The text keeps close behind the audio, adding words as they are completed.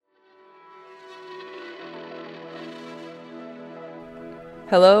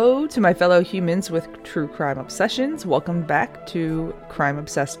Hello to my fellow humans with true crime obsessions. Welcome back to Crime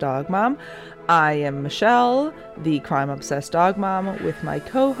Obsessed Dog Mom. I am Michelle, the crime obsessed dog mom, with my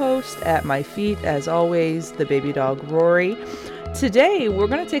co-host at my feet, as always, the baby dog Rory. Today, we're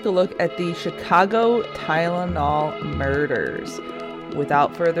going to take a look at the Chicago Tylenol murders.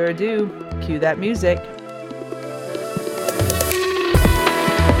 Without further ado, cue that music.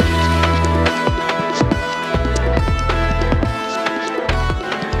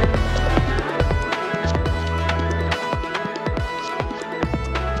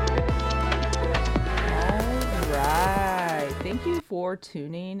 For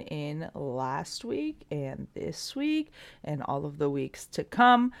tuning in last week and this week and all of the weeks to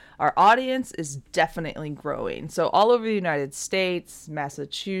come. Our audience is definitely growing. So all over the United States,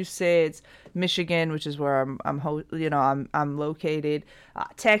 Massachusetts, Michigan, which is where I'm located,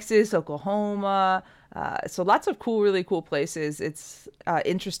 Texas, Oklahoma. So lots of really cool places. It's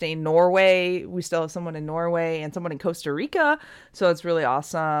interesting. Norway, we still have someone in Norway and someone in Costa Rica. So it's really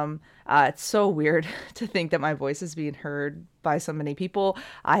awesome. It's so weird to think that my voice is being heard by so many people.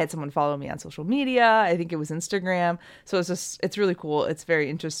 I had someone follow me on social media. I think it was Instagram. So it's really cool. It's very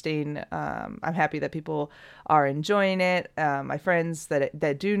interesting. I'm happy that people are enjoying it. My friends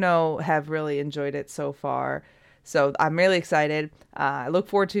that do know have really enjoyed it so far. So I'm really excited. I look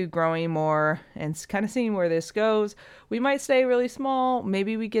forward to growing more and kind of seeing where this goes. We might stay really small.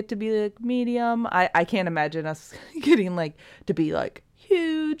 Maybe we get to be like medium. I can't imagine us getting to be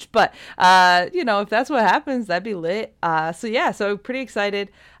huge, but if that's what happens, that'd be lit. So pretty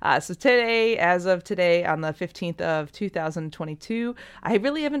excited. So today, as of today, on the 15th of 2022, I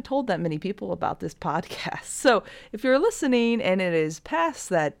really haven't told that many people about this podcast. So if you're listening and it is past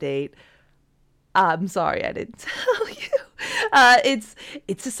that date, I'm sorry I didn't tell you. It's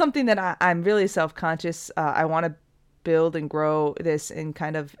just something that I'm really self-conscious. I want to build and grow this in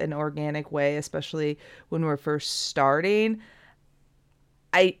kind of an organic way, especially when we're first starting.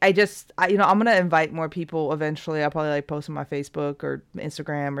 I'm going to invite more people eventually. I'll probably post on my Facebook or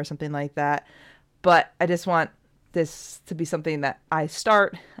Instagram or something like that. But I just want this to be something that I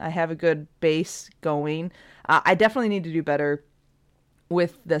have a good base going. I definitely need to do better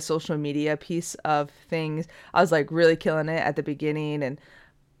with the social media piece of things. I was really killing it at the beginning, and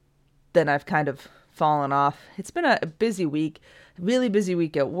then I've kind of fallen off. It's been a busy week, really busy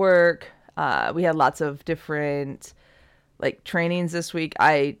week at work. We had lots of different trainings this week.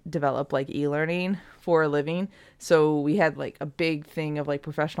 I develop e-learning for a living. So we had a big thing of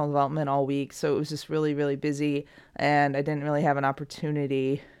professional development all week. So it was just really, really busy, and I didn't really have an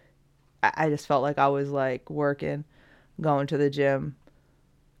opportunity. I just felt like I was working, going to the gym,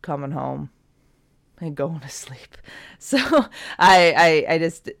 coming home, and going to sleep. So I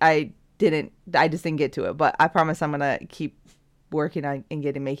just didn't get to it, but I promise I'm going to keep working on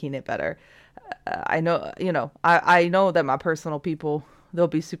and making it better. I know that my personal people, they'll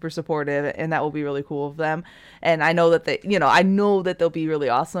be super supportive, and that will be really cool of them. And I know that they'll be really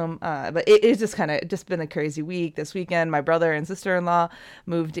awesome. But it's just kind of just been a crazy week. This weekend, my brother and sister-in-law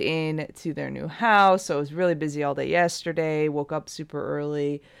moved in to their new house. So it was really busy all day yesterday. Woke up super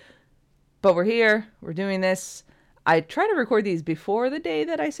early, but we're here. We're doing this. I try to record these before the day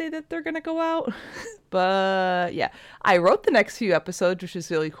that I say that they're going to go out. But yeah, I wrote the next few episodes, which is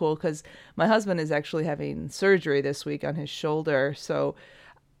really cool because my husband is actually having surgery this week on his shoulder. So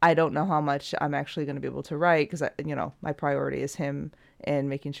I don't know how much I'm actually going to be able to write because, my priority is him and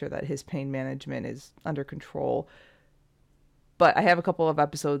making sure that his pain management is under control. But I have a couple of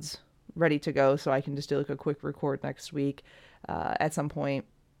episodes ready to go, so I can just do a quick record next week at some point.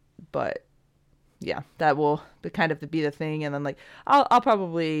 But yeah, that will kind of be the thing. And then I'll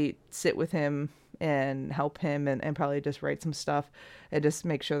probably sit with him and help him and probably just write some stuff and just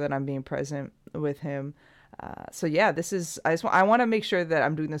make sure that I'm being present with him. So yeah, I want to make sure that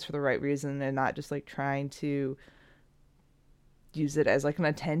I'm doing this for the right reason and not just trying to use it as an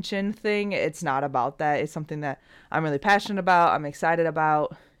attention thing. It's not about that. It's something that I'm really passionate about. I'm excited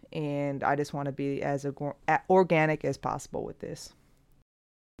about, and I just want to be as organic as possible with this.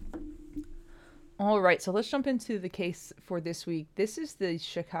 All right, so let's jump into the case for this week. This is the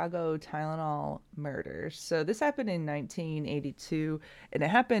Chicago Tylenol murders. So this happened in 1982, and it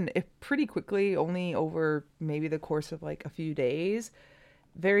happened pretty quickly, only over maybe the course of a few days.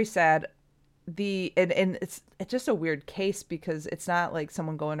 Very sad. And it's just a weird case because it's not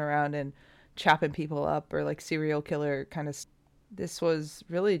someone going around and chopping people up or serial killer kind of. This was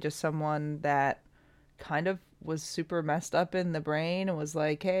really just someone that kind of was super messed up in the brain and was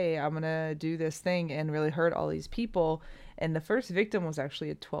hey, I'm gonna do this thing, and really hurt all these people. And the first victim was actually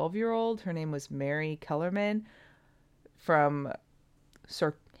a 12-year-old. Her name was Mary Kellerman from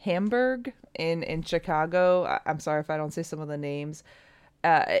Sir Hamburg in Chicago. I'm sorry if I don't say some of the names.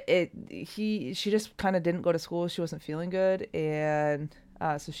 She just kind of didn't go to school. She wasn't feeling good, and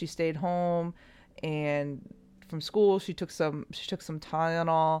so she stayed home. And from school, she took some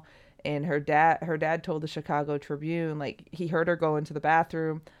Tylenol. And her dad told the Chicago Tribune, like, he heard her go into the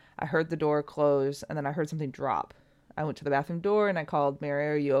bathroom. I heard the door close, and then I heard something drop. I went to the bathroom door and I called, Mary,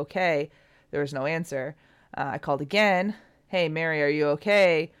 are you okay? There was no answer. I called again. Hey, Mary, are you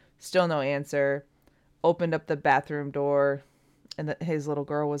okay? Still no answer. Opened up the bathroom door, and his little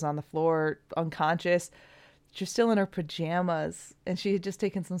girl was on the floor, unconscious. She was still in her pajamas, and she had just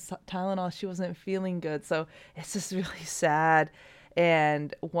taken some Tylenol. She wasn't feeling good. So it's just really sad.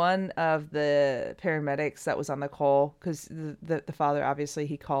 And one of the paramedics that was on the call, because the father, obviously,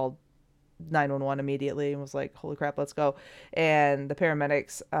 he called 911 immediately and was like, holy crap, let's go. And the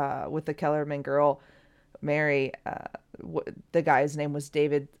paramedics, with the Kellerman girl, Mary, the guy's name was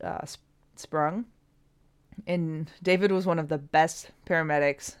David Sprung. And David was one of the best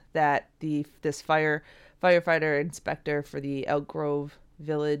paramedics that this firefighter inspector for the Elk Grove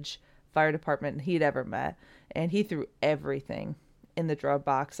Village Fire Department he'd ever met. And he threw everything in the drug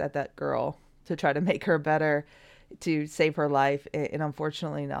box at that girl to try to make her better, to save her life, and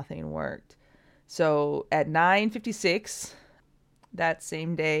unfortunately nothing worked. So at 9:56 that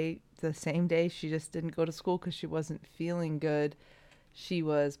same day, the same day she just didn't go to school because she wasn't feeling good, she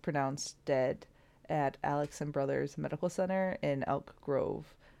was pronounced dead at Alex and Brothers Medical Center in Elk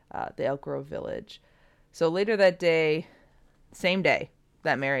Grove, the Elk Grove Village. So later that day, same day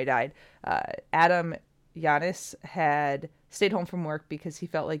that Mary died, Adam Yanis had stayed home from work because he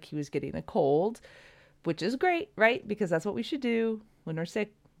felt like he was getting a cold, which is great, right? Because that's what we should do when we're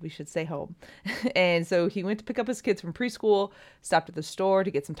sick. We should stay home. And so he went to pick up his kids from preschool, stopped at the store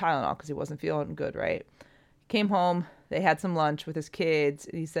to get some Tylenol because he wasn't feeling good, right? Came home, they had some lunch with his kids,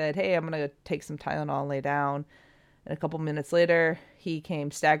 and he said, hey, I'm going to take some Tylenol and lay down. And a couple minutes later, he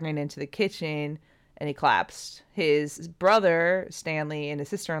came staggering into the kitchen and he collapsed. His brother, Stanley, and his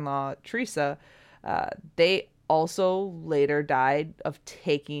sister-in-law, Teresa, they also later died of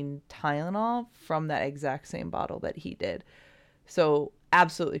taking Tylenol from that exact same bottle that he did. So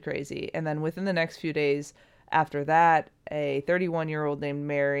absolutely crazy. And then within the next few days after that, a 31-year-old named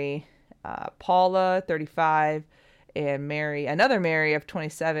Mary, Paula, 35, and another Mary of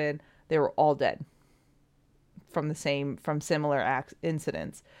 27, they were all dead from similar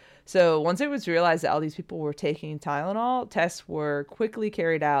incidents. So once it was realized that all these people were taking Tylenol, tests were quickly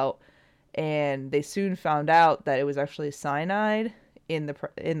carried out, and they soon found out that it was actually cyanide in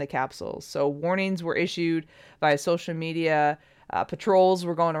the capsules. So warnings were issued via social media. Patrols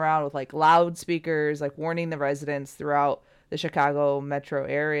were going around with like loudspeakers, like warning the residents throughout the Chicago metro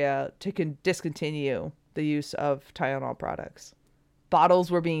area to discontinue the use of Tylenol products.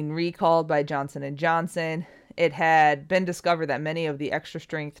 Bottles were being recalled by Johnson & Johnson. It had been discovered that many of the extra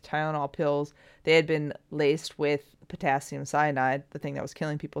strength Tylenol pills, they had been laced with potassium cyanide, the thing that was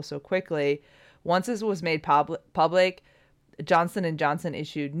killing people so quickly. Once this was made public, Johnson & Johnson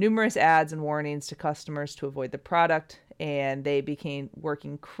issued numerous ads and warnings to customers to avoid the product, and they began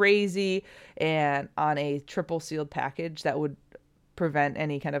working crazy and on a triple sealed package that would prevent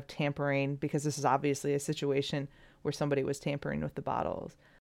any kind of tampering, because this is obviously a situation where somebody was tampering with the bottles.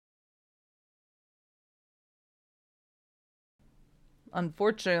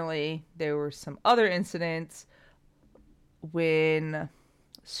 Unfortunately, there were some other incidents when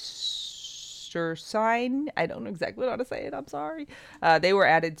Sursine, I don't know exactly how to say it, I'm sorry. They were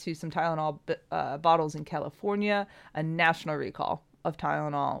added to some Tylenol bottles in California. A national recall of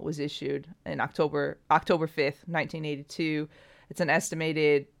Tylenol was issued in October 5th, 1982. It's an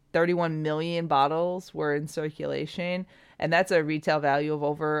estimated 31 million bottles were in circulation, and that's a retail value of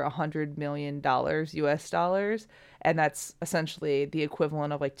over $100 million US dollars, and that's essentially the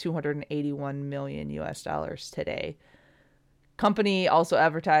equivalent of like 281 million US dollars today. Company also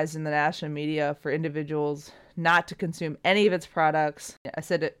advertised in the national media for individuals not to consume any of its products.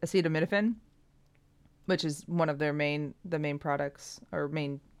 Acetaminophen, which is one of the main products or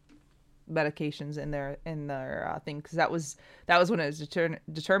main medications in their thing, because that was when it was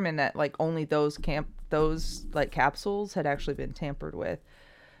determined that like only those like capsules had actually been tampered with.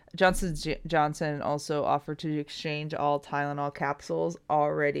 Johnson also offered to exchange all Tylenol capsules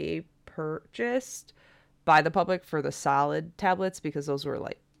already purchased by the public for the solid tablets, because those were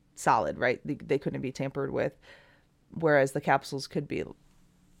like solid, right? They couldn't be tampered with, whereas the capsules could be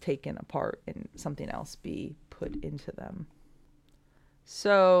taken apart and something else be put into them.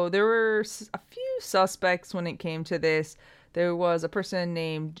 So there were a few suspects when it came to this. There was a person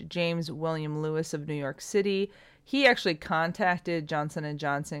named James William Lewis of New York City. He actually contacted Johnson &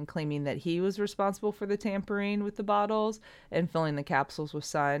 Johnson claiming that he was responsible for the tampering with the bottles and filling the capsules with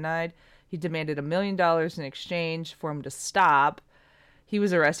cyanide. He demanded $1 million in exchange for him to stop. He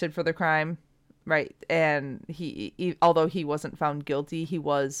was arrested for the crime, right? And he although he wasn't found guilty, he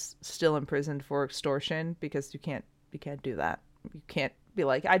was still imprisoned for extortion, because you can't do that. You can't be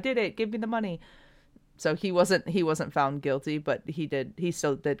like, I did it, give me the money. So he wasn't found guilty, but he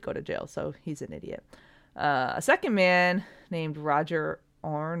still did go to jail, so he's an idiot. A second man named Roger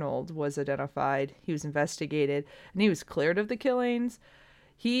Arnold was identified. He was investigated, and he was cleared of the killings.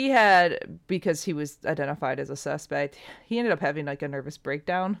 He had, because he was identified as a suspect, he ended up having like a nervous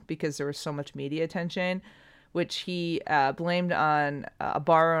breakdown because there was so much media attention, which he blamed on a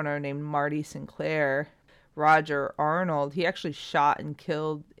bar owner named Marty Sinclair. Roger Arnold, he actually shot and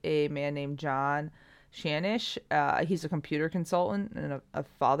killed a man named John Shanish. He's a computer consultant and a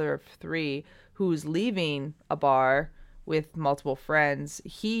father of 3 who was leaving a bar with multiple friends.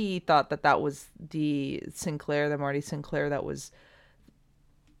 He thought that was the Marty Sinclair that was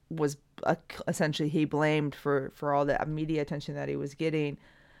essentially he blamed for all the media attention that he was getting.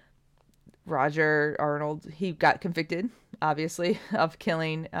 Roger Arnold, he got convicted, obviously, of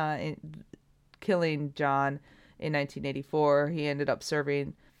killing John in 1984. He ended up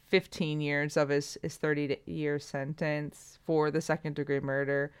serving 15 years of his 30-year sentence for the second-degree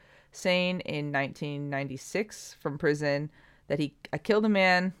murder, saying in 1996 from prison that I killed a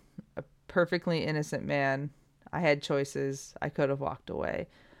man, a perfectly innocent man. I had choices. I could have walked away.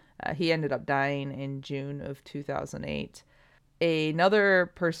 He ended up dying in June of 2008.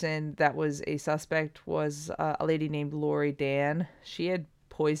 Another person that was a suspect was a lady named Lori Dan. She had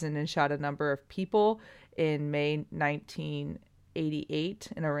poisoned and shot a number of people in May 1988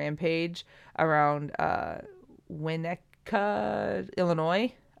 in a rampage around Winnetka,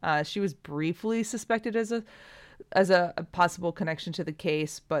 Illinois. She was briefly suspected as a possible connection to the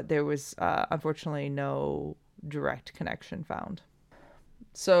case, but there was unfortunately no direct connection found.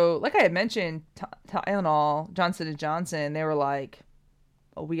 So, like I had mentioned, Tylenol, Johnson & Johnson, they were like,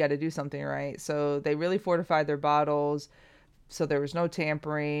 oh, we got to do something, right? So they really fortified their bottles, so there was no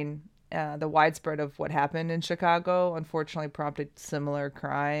tampering. The widespread of what happened in Chicago unfortunately prompted similar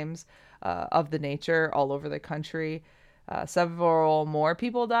crimes of the nature all over the country. Several more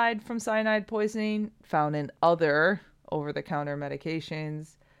people died from cyanide poisoning found in other over-the-counter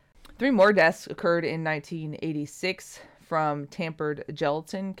medications. 3 more deaths occurred in 1986 from tampered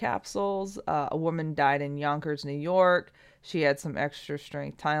gelatin capsules. A woman died in Yonkers, New York. She had some extra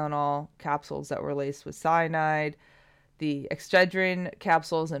strength Tylenol capsules that were laced with cyanide. The Excedrin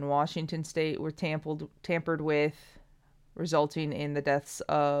capsules in Washington state were tampered with, resulting in the deaths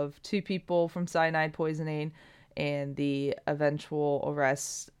of 2 people from cyanide poisoning and the eventual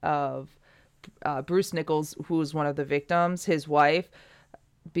arrest of Bruce Nichols, who was one of the victims, his wife,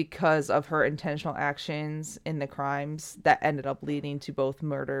 because of her intentional actions in the crimes that ended up leading to both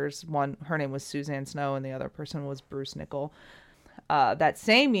murders. Her name was Suzanne Snow, and the other person was Bruce Nichols. That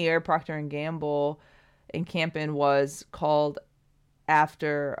same year, Procter & Gamble in Campen was called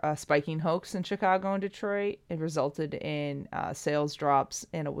after a spiking hoax in Chicago and Detroit. It resulted in sales drops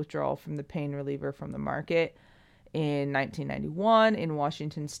and a withdrawal from the pain reliever from the market. In 1991, in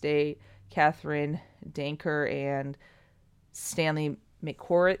Washington state, Catherine Danker and Stanley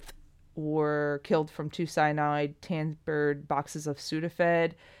McCorritt were killed from 2 cyanide tampered boxes of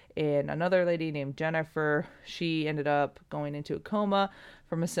Sudafed. And another lady named Jennifer, she ended up going into a coma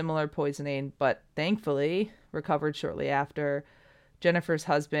from a similar poisoning, but thankfully recovered shortly after. Jennifer's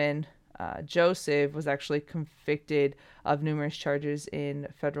husband, Joseph, was actually convicted of numerous charges in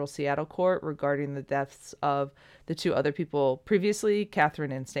federal Seattle court regarding the deaths of the 2 other people previously,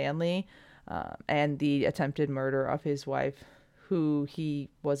 Catherine and Stanley, and the attempted murder of his wife, who he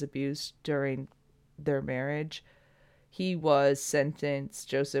was abused during their marriage.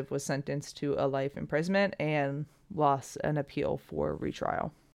 Joseph was sentenced to a life imprisonment and lost an appeal for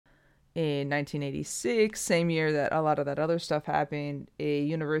retrial. In 1986, same year that a lot of that other stuff happened, a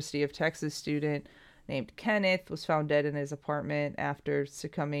University of Texas student named Kenneth was found dead in his apartment after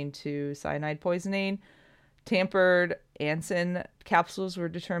succumbing to cyanide poisoning. Tampered Anson capsules were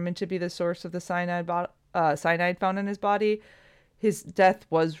determined to be the source of the cyanide found in his body. His death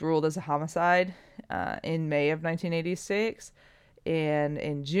was ruled as a homicide in May of 1986. And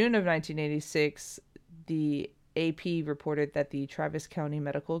in June of 1986, the AP reported that the Travis County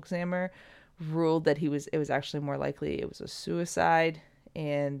medical examiner ruled that it was actually more likely it was a suicide.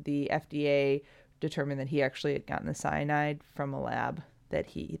 And the FDA determined that he actually had gotten the cyanide from a lab that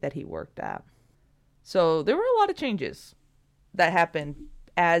he worked at. So there were a lot of changes that happened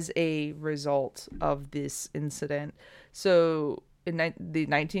as a result of this incident. So in the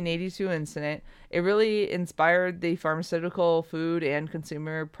 1982 incident, it really inspired the pharmaceutical, food, and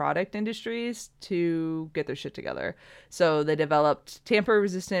consumer product industries to get their shit together. So they developed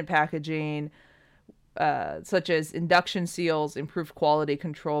tamper-resistant packaging, such as induction seals, improved quality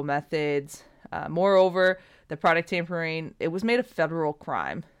control methods. Moreover, the product tampering, it was made a federal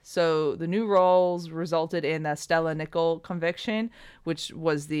crime. So the new rules resulted in the Stella Nickel conviction, which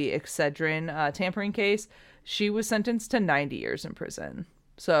was the Excedrin tampering case. She was sentenced to 90 years in prison.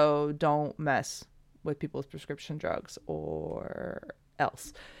 So don't mess with people's prescription drugs or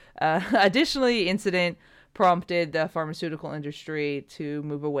else. Additionally, incident prompted the pharmaceutical industry to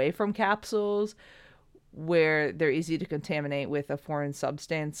move away from capsules where they're easy to contaminate with a foreign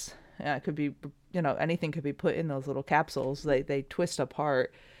substance. It could be, anything could be put in those little capsules. They twist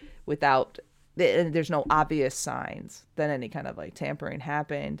apart without, there's no obvious signs that any kind of like tampering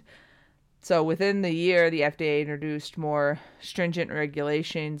happened. So within the year, the FDA introduced more stringent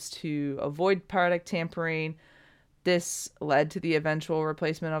regulations to avoid product tampering. This led to the eventual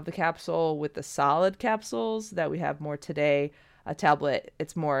replacement of the capsule with the solid capsules that we have more today. A tablet,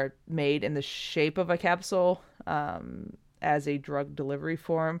 it's more made in the shape of a capsule as a drug delivery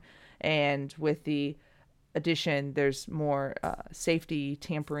form. And with the addition, there's more safety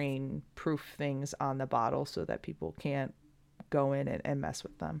tampering proof things on the bottle so that people can't go in and mess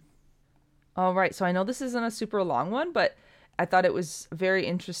with them. All right, so I know this isn't a super long one, but I thought it was very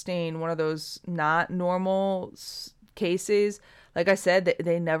interesting. One of those not normal cases. Like I said,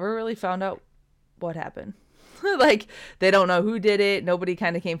 they never really found out what happened. Like, they don't know who did it. Nobody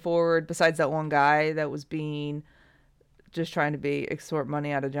kind of came forward besides that one guy that was just trying to extort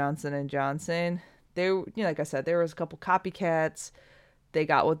money out of Johnson and Johnson. There, like I said, there was a couple copycats. They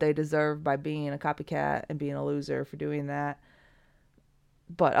got what they deserved by being a copycat and being a loser for doing that.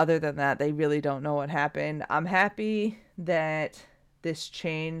 But other than that, they really don't know what happened. I'm happy that this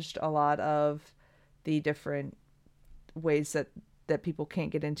changed a lot of the different ways that people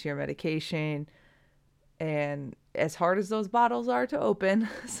can't get into your medication. And as hard as those bottles are to open,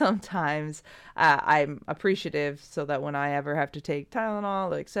 sometimes I'm appreciative so that when I ever have to take Tylenol,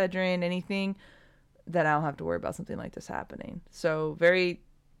 like Excedrin, anything, then I don't have to worry about something like this happening. So very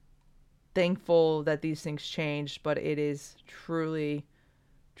thankful that these things changed, but it is truly,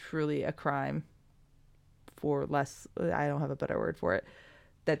 truly a crime for less, I don't have a better word for it,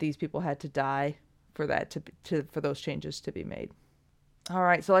 that these people had to die for that for those changes to be made. All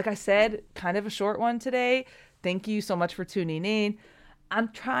right, so like I said, kind of a short one today. Thank you so much for tuning in.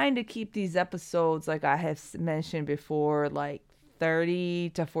 I'm trying to keep these episodes, like I have mentioned before, like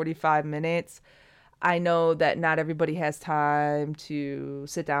 30 to 45 minutes. I know that not everybody has time to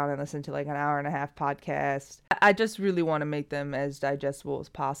sit down and listen to like an hour and a half podcast. I just really want to make them as digestible as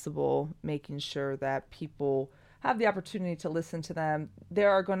possible, making sure that people have the opportunity to listen to them. There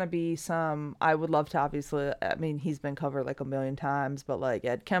are going to be some, I would love to obviously, I mean, he's been covered like a million times, but like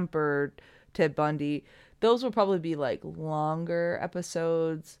Ed Kemper, Ted Bundy, those will probably be like longer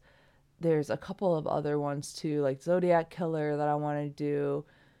episodes. There's a couple of other ones too, like Zodiac Killer that I want to do.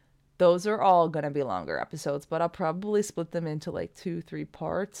 Those are all going to be longer episodes, but I'll probably split them into like 2-3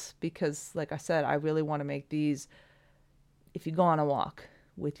 parts because like I said, I really want to make these, if you go on a walk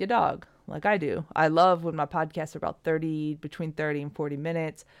with your dog, like I do. I love when my podcasts are about between 30 and 40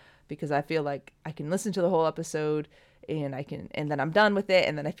 minutes because I feel like I can listen to the whole episode and then I'm done with it.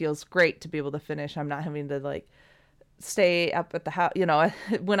 And then it feels great to be able to finish. I'm not having to like stay up at the house,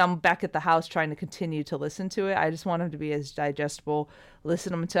 when I'm back at the house trying to continue to listen to it. I just want them to be as digestible,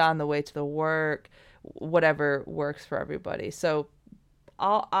 listen them to on the way to the work, whatever works for everybody. So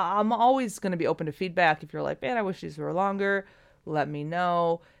I'm always going to be open to feedback. If you're like, man, I wish these were longer, let me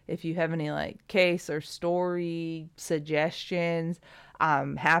know. If you have any like case or story suggestions,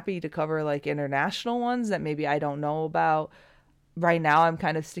 I'm happy to cover like international ones that maybe I don't know about. Right now, I'm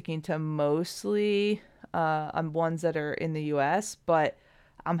kind of sticking to mostly ones that are in the US, but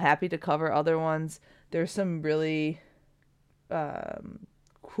I'm happy to cover other ones. There's some really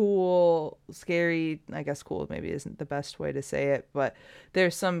cool, scary, I guess cool maybe isn't the best way to say it, but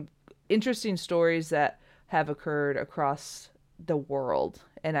there's some interesting stories that have occurred across the world,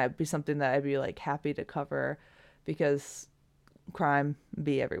 and that'd be something that I'd be like happy to cover because crime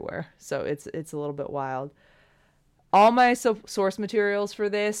be everywhere. So it's a little bit wild. All my source materials for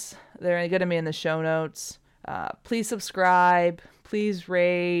this, they're going to be in the show notes. Please subscribe. Please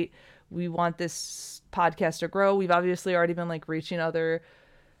rate. We want this podcast to grow. We've obviously already been like reaching other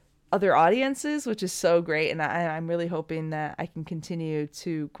audiences, which is so great. And I'm really hoping that I can continue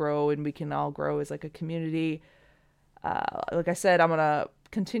to grow and we can all grow as like a community. Like I said, I'm going to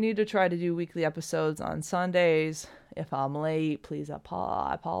continue to try to do weekly episodes on Sundays. If I'm late, please I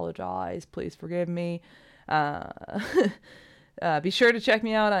apologize. Please forgive me. Be sure to check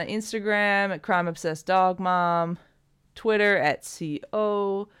me out on Instagram at Crime Obsessed Dog Mom, Twitter at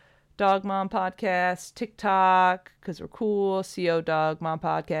CO Dog Mom Podcast, TikTok, because we're cool, CO Dog Mom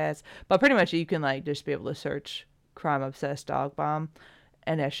Podcast. But pretty much you can like just be able to search Crime Obsessed Dog Mom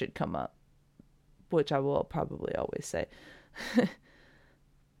and that should come up, which I will probably always say.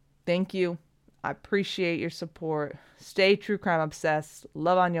 Thank you. I appreciate your support. Stay true crime obsessed.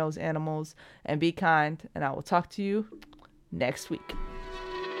 Love on those animals and be kind. And I will talk to you next week.